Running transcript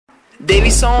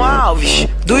DEIVESON ALVES,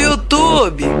 do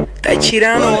YouTube, tá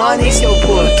tirando onda em seu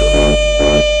porto.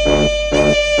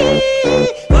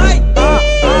 Vai!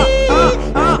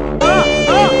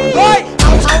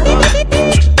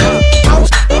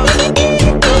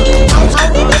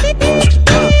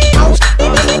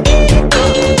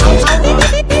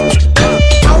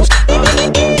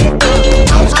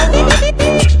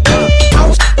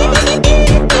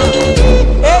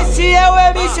 Esse é o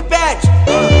MC Pet.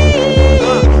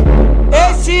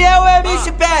 Esse é o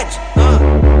MC Pet.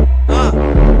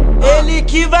 Ele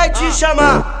que vai te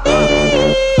chamar.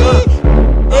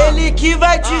 Ele que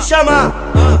vai te chamar.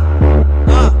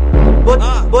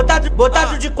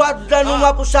 Botado de quatro, dando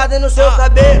uma puxada no seu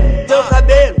cabelo. Seu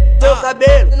cabelo, seu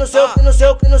cabelo. No seu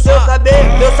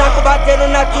cabelo. Meu saco batendo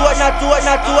na tua xereca.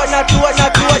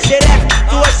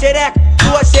 Tua xereca,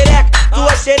 tua xereca.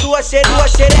 Tua xereca.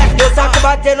 Meu saco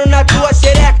batendo na tua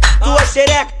xereca. Tua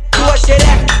xereca, tua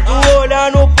xereca. Tu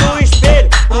olhando pro espelho.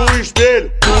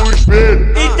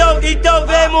 Então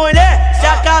vem mulher, se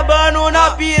acabando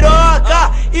na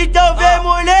piroca. Então vem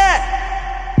mulher.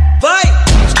 Vai!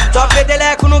 Só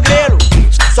Peteléco no grelo.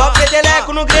 Só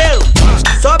Peteléco no grelo.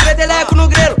 Só Peteléco no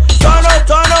grelo. Só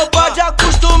não pode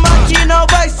acostumar que não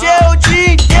vai ser o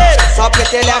dia inteiro. Só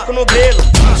Peteléco no grelo.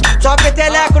 Só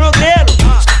Peteléco no grelo.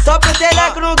 Só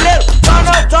Peteléco no grelo.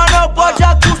 Só não pode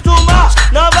acostumar.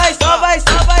 Não vai ser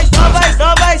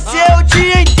o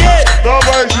dia inteiro. Não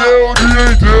vai ser o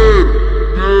dia inteiro.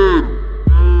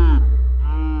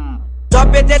 Só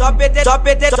Peteléco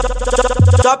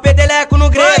no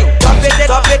grelo.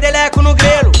 Só Peteléco no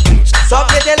grelo. Só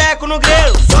Peteléco no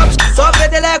grelo. Só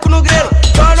Peteléco no grelo.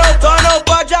 Só não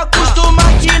pode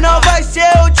acostumar que não vai ser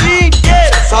o dia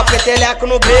inteiro. Só Peteléco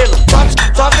no grelo.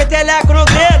 Só Peteléco no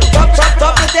grelo.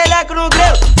 Só Peteléco no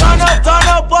grelo. Só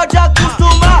não pode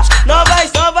acostumar. Não vai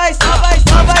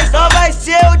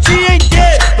ser o dia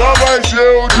inteiro. Não vai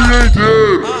ser o dia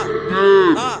inteiro.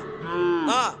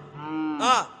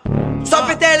 Só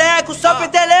Peteléco, só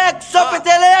Peteléco, só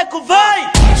Peteléco,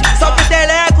 vai! Só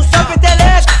Peteléco, só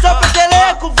Peteléco, só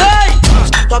Peteléco, vai!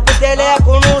 Só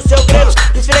Peteléco no seu grelo,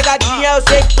 esfregadinha eu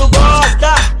sei que tu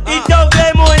gosta. Então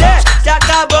vem mulher, se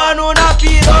acabando na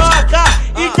piroca.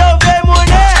 Então vem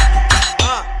mulher.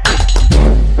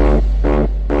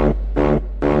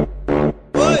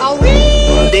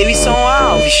 DEIVESON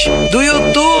ALVES, do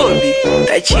YouTube,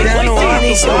 tá tirando onda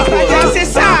em seu porto. Pode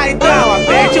acessar então,